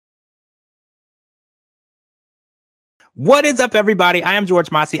What is up, everybody? I am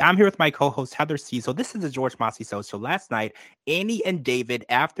George Mossey. I'm here with my co-host Heather C. So this is the George Mossey Show. So last night, Annie and David,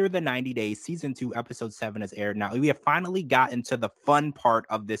 after the 90 days, season 2, episode 7 is aired. Now we have finally gotten to the fun part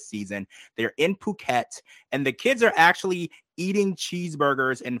of this season. They're in Phuket, and the kids are actually eating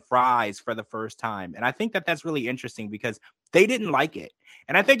cheeseburgers and fries for the first time. And I think that that's really interesting because they didn't like it.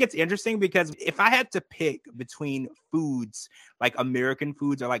 And I think it's interesting because if I had to pick between foods like American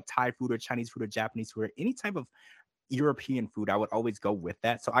foods or like Thai food or Chinese food or Japanese food or any type of European food, I would always go with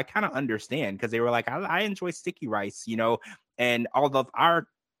that. So I kind of understand because they were like, I enjoy sticky rice, and all of our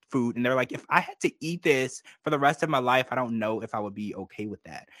food. And they're like, if I had to eat this for the rest of my life, I don't know if I would be okay with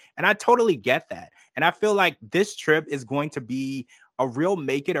that. And I totally get that. And I feel like this trip is going to be a real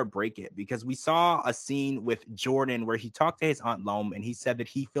make it or break it because we saw a scene with Jordan where he talked to his Aunt Lome and he said that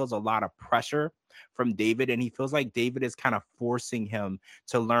he feels a lot of pressure from David, and he feels like David is kind of forcing him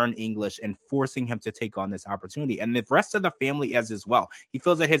to learn English and forcing him to take on this opportunity. And the rest of the family as well. He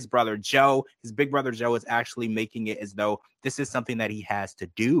feels that his brother Joe, his big brother Joe, is actually making it as though this is something that he has to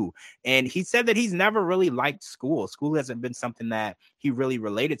do. And he said that he's never really liked school. School hasn't been something that he really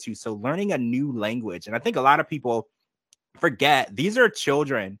related to. So learning a new language, and I think a lot of people forget these are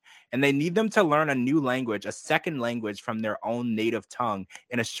children and they need them to learn a new language, a second language from their own native tongue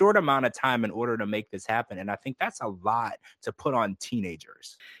in a short amount of time in order to make this happen. And I think that's a lot to put on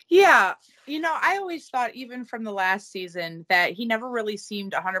teenagers. Yeah. I always thought even from the last season that he never really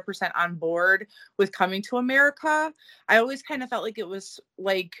seemed 100% on board with coming to America. I always kind of felt like it was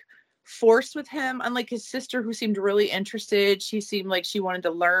like forced with him, unlike his sister who seemed really interested. She seemed like she wanted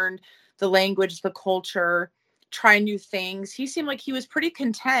to learn the language, the culture, try new things. He seemed like he was pretty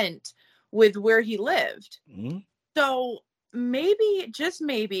content with where he lived. Mm-hmm. So maybe, just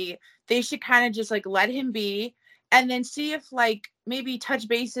maybe, they should kind of just like let him be and then see if like maybe touch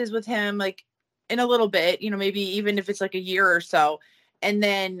bases with him like in a little bit, maybe even if it's like a year or so, and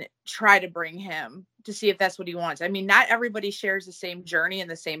then try to bring him to see if that's what he wants. I mean, not everybody shares the same journey and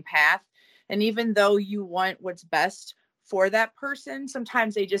the same path. And even though you want what's best for that person,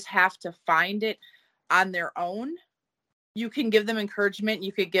 sometimes they just have to find it on their own. You can give them encouragement,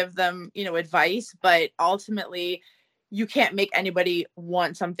 you could give them, advice, but ultimately you can't make anybody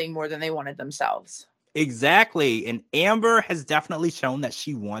want something more than they wanted themselves. Exactly. And Amber has definitely shown that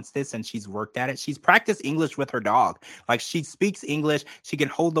she wants this and she's worked at it. She's practiced English with her dog. Like she speaks English, she can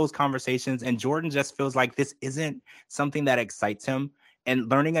hold those conversations. And Jordan just feels like this isn't something that excites him.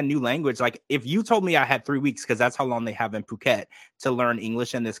 And learning a new language, like if you told me I had 3 weeks, because that's how long they have in Phuket to learn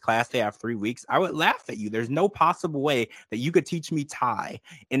English in this class, they have 3 weeks, I would laugh at you. There's no possible way that you could teach me Thai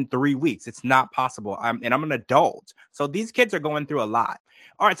in 3 weeks. It's not possible. I'm an adult. So these kids are going through a lot.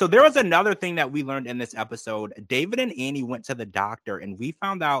 All right, so there was another thing that we learned in this episode. David and Annie went to the doctor, and we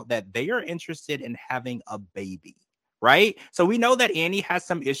found out that they are interested in having a baby. Right? So we know that Annie has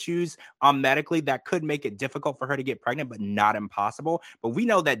some issues medically that could make it difficult for her to get pregnant, but not impossible. But we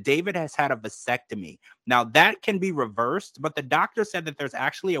know that David has had a vasectomy. Now that can be reversed, but the doctor said that there's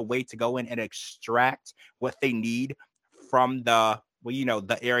actually a way to go in and extract what they need from the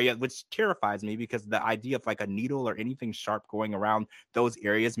area, which terrifies me because the idea of like a needle or anything sharp going around those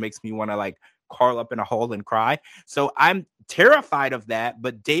areas makes me want to like curl up in a hole and cry. So I'm terrified of that.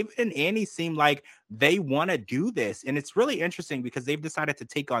 But David and Annie seem like they want to do this. And it's really interesting because they've decided to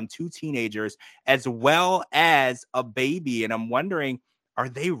take on 2 teenagers as well as a baby. And I'm wondering, are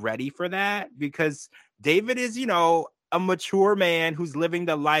they ready for that? Because David is, a mature man who's living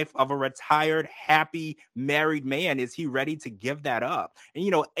the life of a retired, happy, married man. Is he ready to give that up?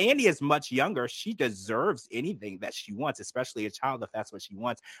 And, Annie is much younger. She deserves anything that she wants, especially a child, if that's what she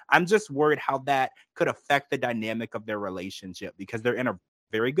wants. I'm just worried how that could affect the dynamic of their relationship because they're in a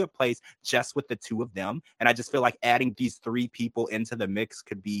very good place just with the 2 of them. And I just feel like adding these 3 people into the mix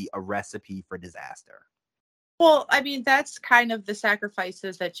could be a recipe for disaster. Well, I mean, that's kind of the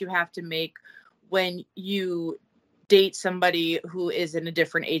sacrifices that you have to make when you date somebody who is in a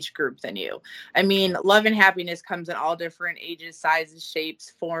different age group than you. I mean, love and happiness comes in all different ages, sizes,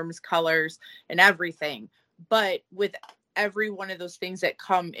 shapes, forms, colors, and everything. But with every one of those things that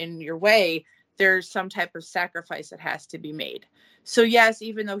come in your way, there's some type of sacrifice that has to be made. So yes,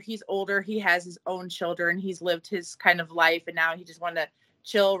 even though he's older, he has his own children, he's lived his kind of life, and now he just wants to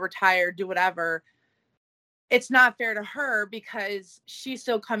chill, retire, do whatever. It's not fair to her because she's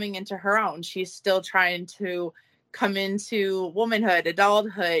still coming into her own. She's still trying to come into womanhood,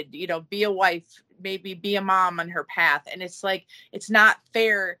 adulthood, be a wife, maybe be a mom on her path. And it's like, it's not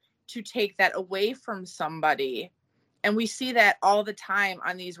fair to take that away from somebody. And we see that all the time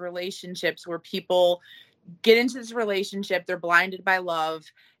on these relationships where people get into this relationship, they're blinded by love,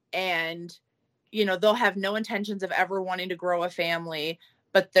 and you know, they'll have no intentions of ever wanting to grow a family,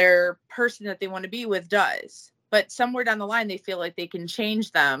 but their person that they want to be with does. But somewhere down the line, they feel like they can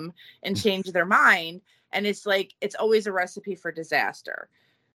change them and change their mind. And it's like, it's always a recipe for disaster.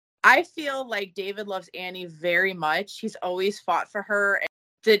 I feel like David loves Annie very much. He's always fought for her and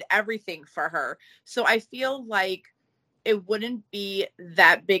did everything for her. So I feel like it wouldn't be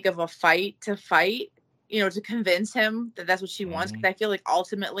that big of a fight, you know, to convince him that that's what she wants. Because I feel like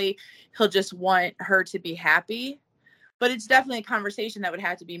ultimately he'll just want her to be happy. But it's definitely a conversation that would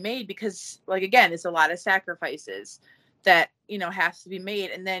have to be made because, like, again, it's a lot of sacrifices that, you know, has to be made.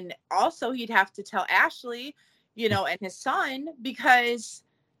 And then also he'd have to tell Ashley, you know, and his son, because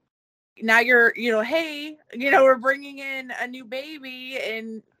now you're, you know, hey, you know, we're bringing in a new baby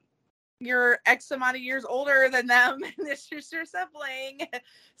and you're X amount of years older than them and it's just your sibling.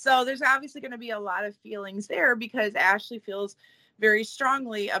 So there's obviously going to be a lot of feelings there because Ashley feels very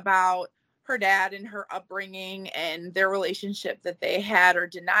strongly about her dad and her upbringing and their relationship that they had or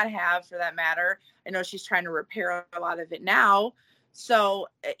did not have, for that matter. I know she's trying to repair a lot of it now. So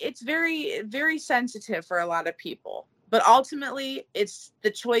it's very, very sensitive for a lot of people. But ultimately, it's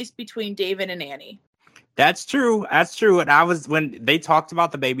the choice between David and Annie. That's true. That's true. And when they talked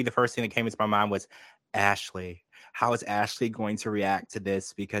about the baby, the first thing that came into my mind was Ashley. How is Ashley going to react to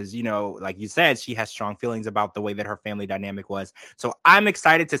this? Because, you know, like you said, she has strong feelings about the way that her family dynamic was. So I'm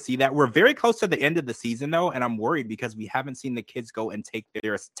excited to see that. We're very close to the end of the season, though, and I'm worried because we haven't seen the kids go and take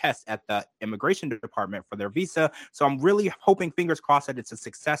their test at the immigration department for their visa. So I'm really hoping, fingers crossed, that it's a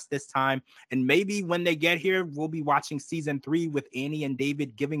success this time. And maybe when they get here, we'll be watching season 3 with Annie and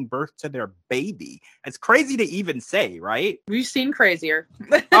David giving birth to their baby. It's crazy to even say, right? We've seen crazier.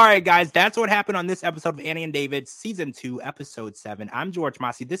 All right, guys, that's what happened on this episode of Annie and David, season 2, episode 7. I'm George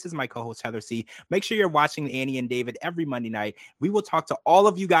Mossey. This is my co-host, Heather C. Make sure you're watching Annie and David every Monday night. We will talk to all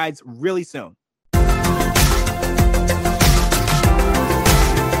of you guys really soon.